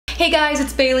Hey guys,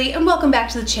 it's Bailey and welcome back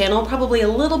to the channel. Probably a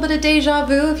little bit of deja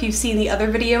vu if you've seen the other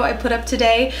video I put up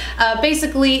today.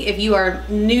 Basically, if you are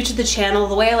new to the channel,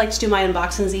 the way I like to do my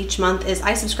unboxings each month is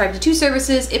I subscribe to two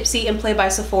services, Ipsy and Play by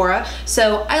Sephora.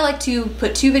 So I like to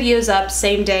put two videos up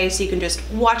same day so you can just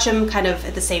watch them kind of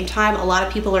at the same time. A lot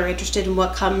of people are interested in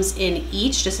what comes in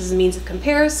each just as a means of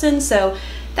comparison. So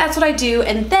that's what I do.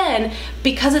 And then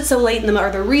because it's so late in the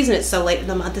month, or the reason it's so late in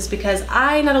the month is because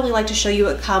I not only like to show you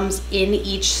what comes in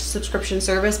each subscription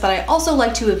service, but I also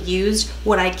like to have used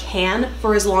what I can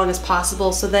for as long as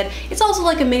possible so that it's also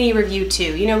like a mini review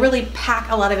too. You know, really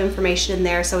pack a lot of information in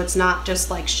there so it's not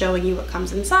just like showing you what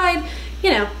comes inside, you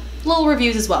know, little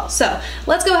reviews as well. So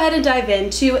let's go ahead and dive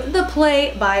into the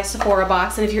Play by Sephora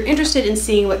box. And if you're interested in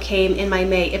seeing what came in my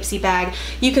May Ipsy bag,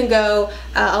 you can go,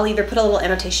 I'll either put a little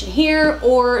annotation here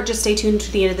or just stay tuned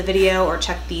to the end of the video or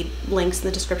check the links in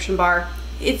the description bar.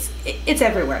 It's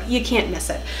everywhere. You can't miss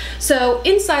it. So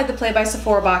inside the Play by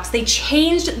Sephora box, they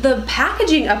changed the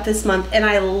packaging up this month and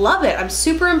I love it. I'm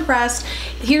super impressed.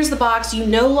 Here's the box. You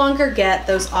no longer get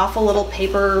those awful little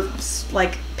paper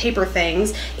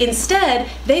things. Instead,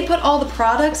 they put all the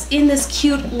products in this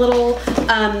cute little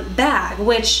bag,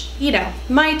 which, you know,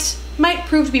 might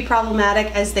prove to be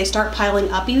problematic as they start piling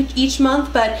up each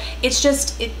month, but it's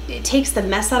just, it takes the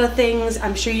mess out of things.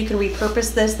 I'm sure you can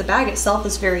repurpose this. The bag itself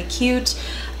is very cute.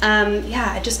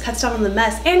 Yeah, it just cuts down on the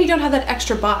mess, and you don't have that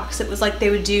extra box. It was like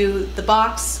they would do the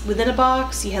box within a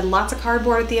box. You had lots of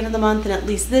cardboard at the end of the month, and at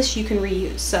least this you can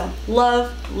reuse. So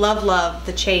love, love, love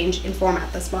the change in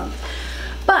format this month.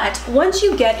 But once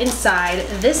you get inside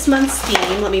this month's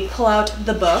theme, let me pull out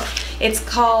the book. It's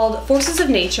called Forces of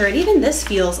Nature, and even this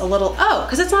feels a little, oh,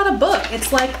 because it's not a book.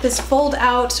 It's like this fold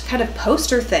out kind of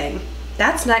poster thing.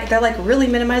 That's nice. They're like really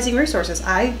minimizing resources.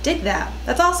 I dig that.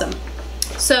 That's awesome.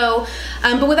 So,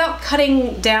 but without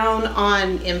cutting down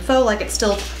on info, like it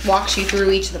still walks you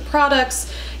through each of the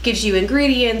products, gives you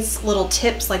ingredients, little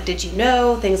tips like did you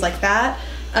know, things like that.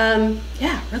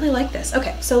 Yeah, really like this.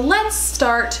 Okay, so let's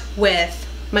start with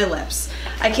my lips.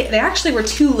 There actually were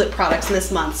two lip products in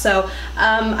this month, so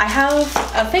I have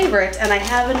a favorite and I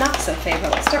have a not so favorite.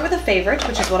 Let's start with a favorite,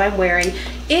 which is what I'm wearing.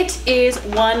 It is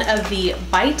one of the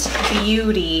Bite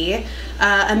Beauty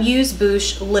Amuse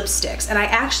Bouche lipsticks, and I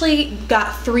actually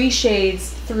got 3 shades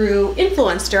through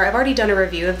Influencer. I've already done a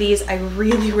review of these. I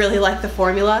really, really like the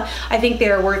formula. I think they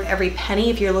are worth every penny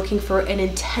if you're looking for an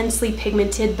intensely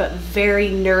pigmented but very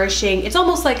nourishing, it's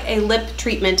almost like a lip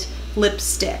treatment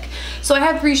lipstick. So I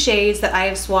have 3 shades that I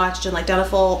have swatched and like done a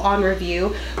full on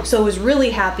review. So I was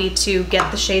really happy to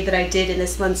get the shade that I did in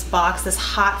this month's box, this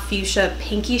hot fuchsia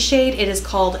pinky shade. It is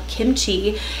called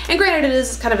Kimchi. And granted it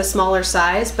is kind of a smaller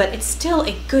size, but it's still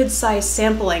a good size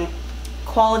sampling.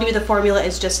 Quality of the formula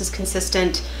is just as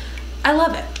consistent. I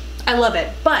love it. I love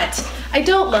it. But I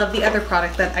don't love the other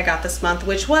product that I got this month,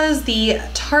 which was the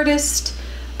Tartist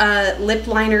lip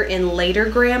liner in Later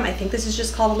Gram. I think this is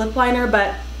just called a lip liner,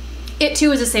 but it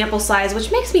too is a sample size,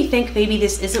 which makes me think maybe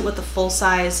this isn't what the full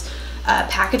size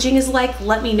packaging is like.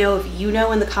 Let me know if you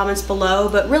know in the comments below,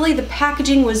 but really the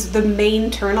packaging was the main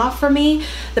turnoff for me.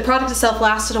 The product itself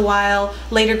lasted a while.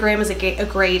 Later Gram is a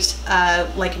great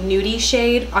like nudie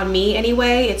shade on me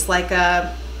anyway. It's like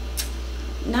a,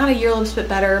 not a Your Lips But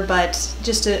Better, but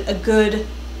just a good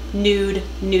nude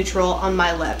neutral on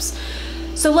my lips.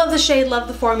 So love the shade, love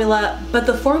the formula, but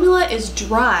the formula is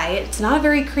dry. It's not a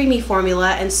very creamy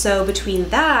formula, and so between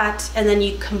that and then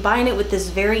you combine it with this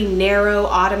very narrow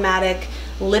automatic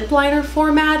lip liner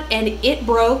format, and it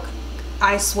broke,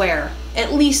 I swear,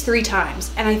 at least 3 times.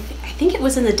 And I think it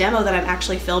was in the demo that I'm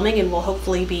actually filming and will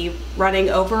hopefully be running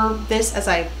over this as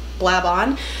I blab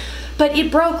on. But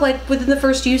it broke like within the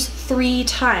first use 3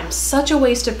 times. Such a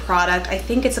waste of product. I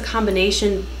think it's a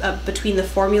combination between the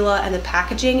formula and the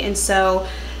packaging, and so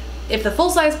if the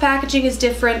full-size packaging is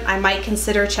different, I might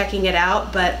consider checking it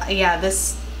out. But yeah, the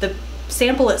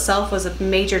sample itself was a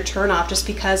major turnoff just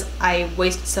because I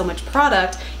wasted so much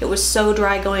product. It was so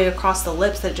dry going across the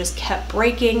lips that it just kept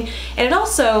breaking, and it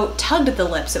also tugged at the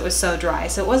lips. It was so dry,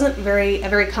 so it wasn't a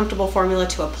very comfortable formula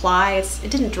to apply. It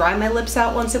didn't dry my lips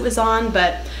out once it was on,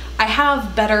 but I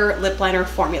have better lip liner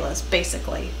formulas,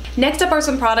 basically. Next up are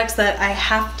some products that I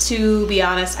have to be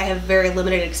honest, I have very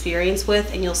limited experience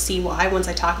with, and you'll see why once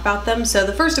I talk about them. So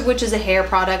the first of which is a hair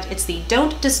product. It's the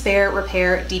Don't Despair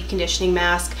Repair Deep Conditioning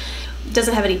Mask. It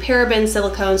doesn't have any parabens,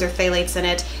 silicones, or phthalates in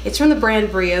it. It's from the brand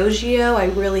Briogeo. I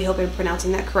really hope I'm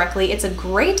pronouncing that correctly. It's a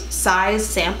great size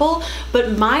sample,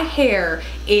 but my hair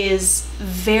is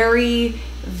very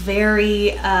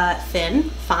very thin,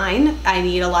 fine. I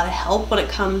need a lot of help when it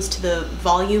comes to the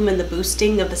volume and the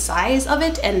boosting of the size of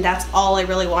it, and that's all I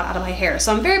really want out of my hair.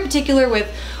 So I'm very particular with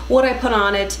what I put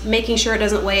on it, making sure it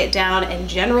doesn't weigh it down, and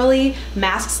generally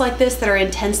masks like this that are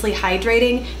intensely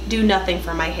hydrating do nothing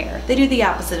for my hair. They do the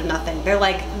opposite of nothing. They're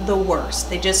like the worst.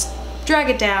 They just drag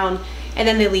it down and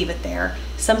then they leave it there.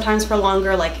 Sometimes for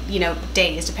longer, like, you know,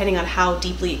 days, depending on how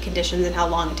deeply it conditions and how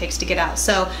long it takes to get out.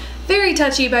 So very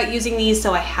touchy about using these,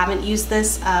 so I haven't used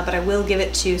this, but I will give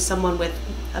it to someone with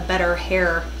a better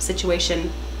hair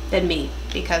situation than me,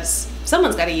 because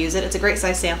someone's got to use it. It's a great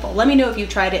size sample. Let me know if you've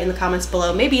tried it in the comments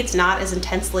below. Maybe it's not as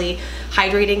intensely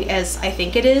hydrating as I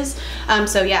think it is.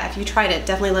 So yeah, if you tried it,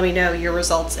 definitely let me know your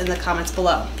results in the comments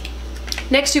below.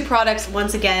 Next two products,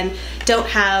 once again, don't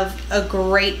have a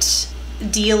great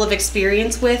deal of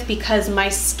experience with because my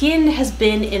skin has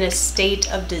been in a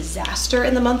state of disaster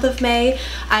in the month of May.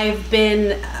 I've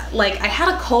been like, I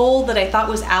had a cold that I thought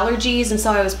was allergies, and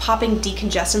so I was popping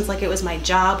decongestants like it was my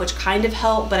job, which kind of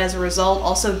helped, but as a result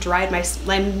also dried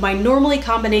my normally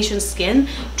combination skin,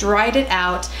 dried it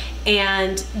out,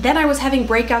 and then I was having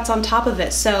breakouts on top of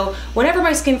it. So whenever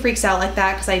my skin freaks out like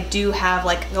that, because I do have,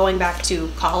 like, going back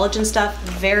to college and stuff,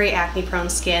 very acne prone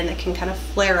skin that can kind of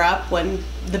flare up when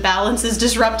the balance is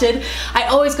disrupted, I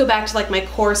always go back to like my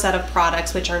core set of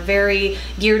products, which are very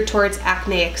geared towards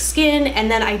acneic skin, and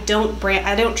then I don't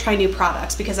try new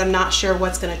products because I'm not sure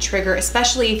what's going to trigger,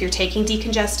 especially if you're taking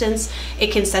decongestants.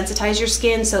 It can sensitize your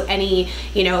skin, so any,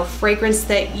 you know, fragrance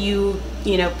that you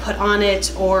know, put on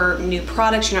it or new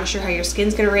products, you're not sure how your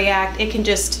skin's going to react, it can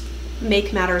just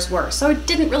make matters worse. So I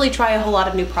didn't really try a whole lot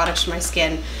of new products for my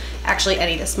skin, actually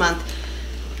any this month,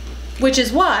 which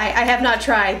is why I have not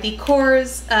tried the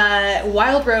Kors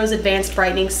Wild Rose Advanced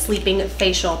Brightening Sleeping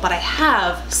Facial, but I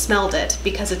have smelled it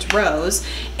because it's rose,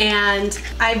 and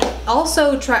I've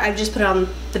also tried, I've just put it on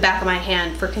the back of my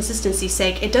hand for consistency's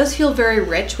sake. It does feel very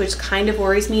rich, which kind of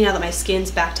worries me now that my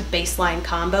skin's back to baseline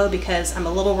combo, because I'm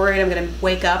a little worried I'm gonna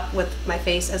wake up with my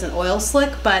face as an oil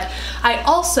slick. But I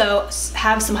also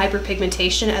have some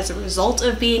hyperpigmentation as a result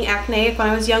of being acneic when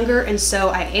I was younger, and so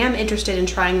I am interested in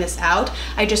trying this out.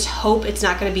 I just hope it's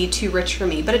not gonna be too rich for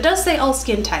me, but it does say all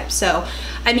skin types, so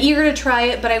I'm eager to try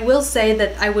it. But I will say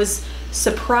that I was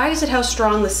surprised at how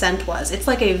strong the scent was. It's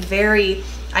like a very,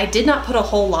 I did not put a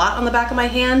whole lot on the back of my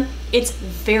hand. It's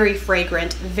very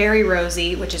fragrant, very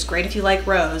rosy, which is great if you like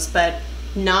rose, but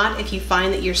not if you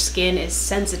find that your skin is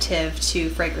sensitive to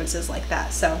fragrances like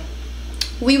that. So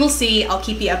we will see. I'll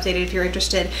keep you updated if you're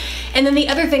interested. And then the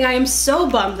other thing I am so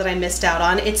bummed that I missed out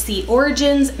on, it's the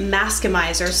Origins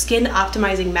Maskimizer Skin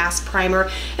Optimizing Mask Primer.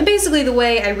 And basically the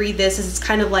way I read this is it's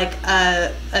kind of like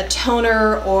a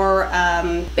toner, or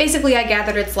basically I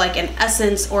gathered it's like an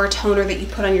essence or a toner that you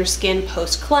put on your skin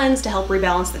post-cleanse to help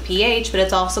rebalance the pH, but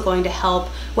it's also going to help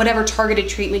whatever targeted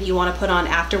treatment you want to put on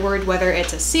afterward, whether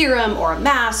it's a serum or a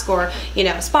mask or, you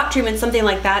know, a spot treatment, something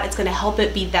like that. It's going to help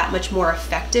it be that much more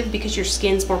effective because your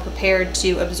skin's more prepared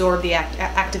to absorb the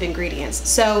active ingredients.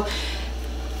 So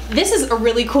this is a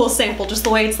really cool sample, just the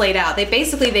way it's laid out.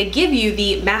 They give you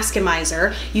the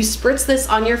Maskimizer, you spritz this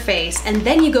on your face, and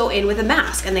then you go in with a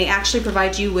mask, and they actually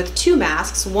provide you with two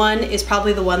masks. One is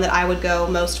probably the one that I would go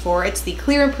most for. It's the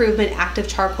Clear Improvement Active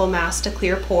Charcoal Mask to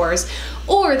clear pores,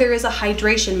 or there is a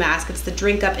hydration mask. It's the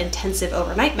Drink Up Intensive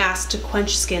Overnight Mask to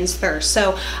quench skin's thirst.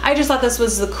 So I just thought this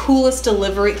was the coolest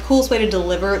way to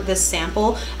deliver this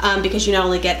sample, because you not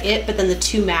only get it, but then the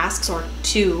two masks, or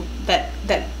two that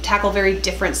tackle very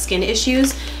different skin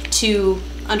issues, to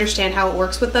understand how it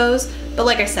works with those. But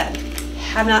like I said,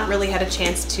 have not really had a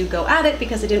chance to go at it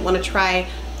because I didn't want to try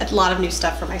a lot of new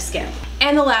stuff for my skin.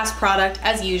 And the last product,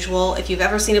 as usual, if you've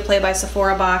ever seen a Play by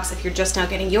Sephora box, if you're just now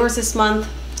getting yours this month,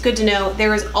 it's good to know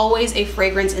there is always a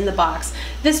fragrance in the box.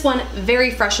 This one,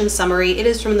 very fresh and summery. It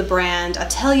is from the brand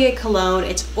Atelier Cologne.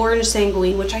 It's Orange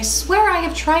Sanguine, which I swear I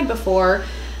have tried before,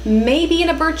 maybe in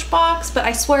a Birch box, but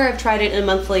I swear I've tried it in a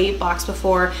monthly box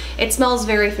before. It smells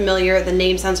very familiar. The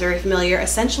name sounds very familiar.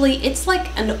 Essentially, it's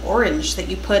like an orange that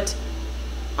you put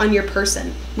on your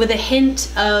person with a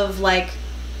hint of, like,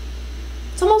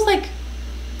 it's almost like,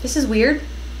 this is weird,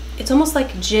 it's almost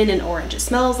like gin and orange. It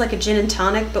smells like a gin and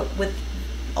tonic, but with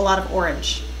a lot of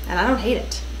orange, and I don't hate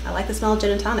it. I like the smell of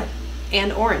gin and tonic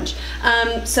and orange.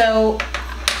 So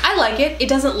I like it. It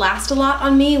doesn't last a lot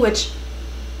on me, which,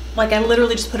 like, I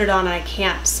literally just put it on and I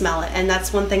can't smell it, and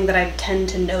that's one thing that I tend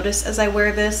to notice as I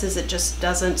wear this, is it just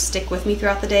doesn't stick with me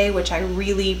throughout the day, which I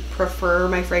really prefer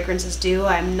my fragrances do.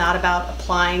 I'm not about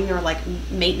applying or like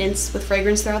maintenance with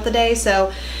fragrance throughout the day,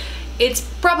 so It's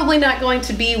probably not going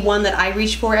to be one that I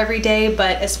reach for every day,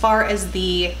 but as far as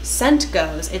the scent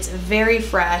goes, it's very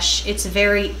fresh. It's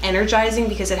very energizing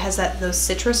because it has those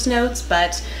citrus notes,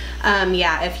 but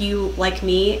yeah, if you, like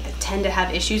me, tend to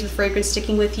have issues with fragrance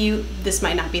sticking with you, this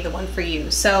might not be the one for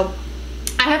you. So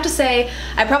I have to say,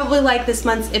 I probably like this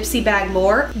month's Ipsy bag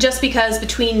more, just because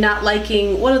between not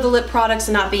liking one of the lip products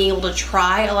and not being able to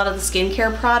try a lot of the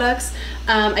skincare products,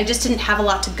 I just didn't have a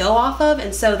lot to go off of,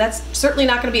 and so that's certainly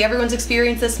not going to be everyone's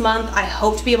experience this month. I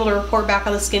hope to be able to report back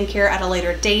on the skincare at a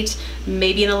later date,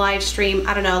 maybe in a live stream.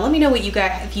 I don't know. Let me know what you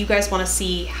guys, if you guys want to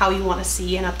see, how you want to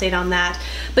see an update on that.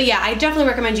 But yeah, I definitely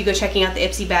recommend you go checking out the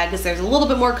Ipsy bag because there's a little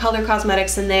bit more color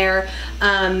cosmetics in there,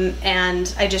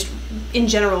 and I just, in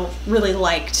general, really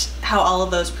liked how all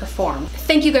of those perform.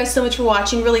 Thank you guys so much for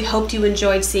watching. Really hoped you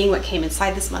enjoyed seeing what came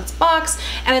inside this month's box,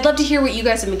 and I'd love to hear what you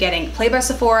guys have been getting. Play by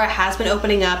Sephora has been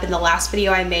opening up. In the last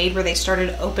video I made where they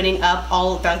started opening up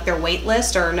all of their wait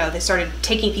list, or no, they started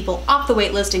taking people off the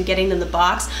wait list and getting them the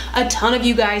box. A ton of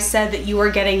you guys said that you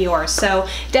were getting yours, so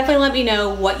definitely let me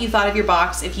know what you thought of your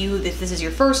box. If this is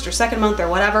your first or second month or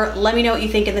whatever, let me know what you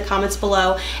think in the comments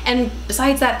below. And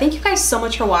besides that, thank you guys so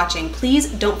much for watching. Please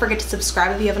don't forget to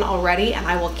subscribe if you haven't already, and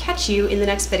I will catch you in the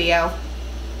next video.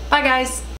 Bye guys!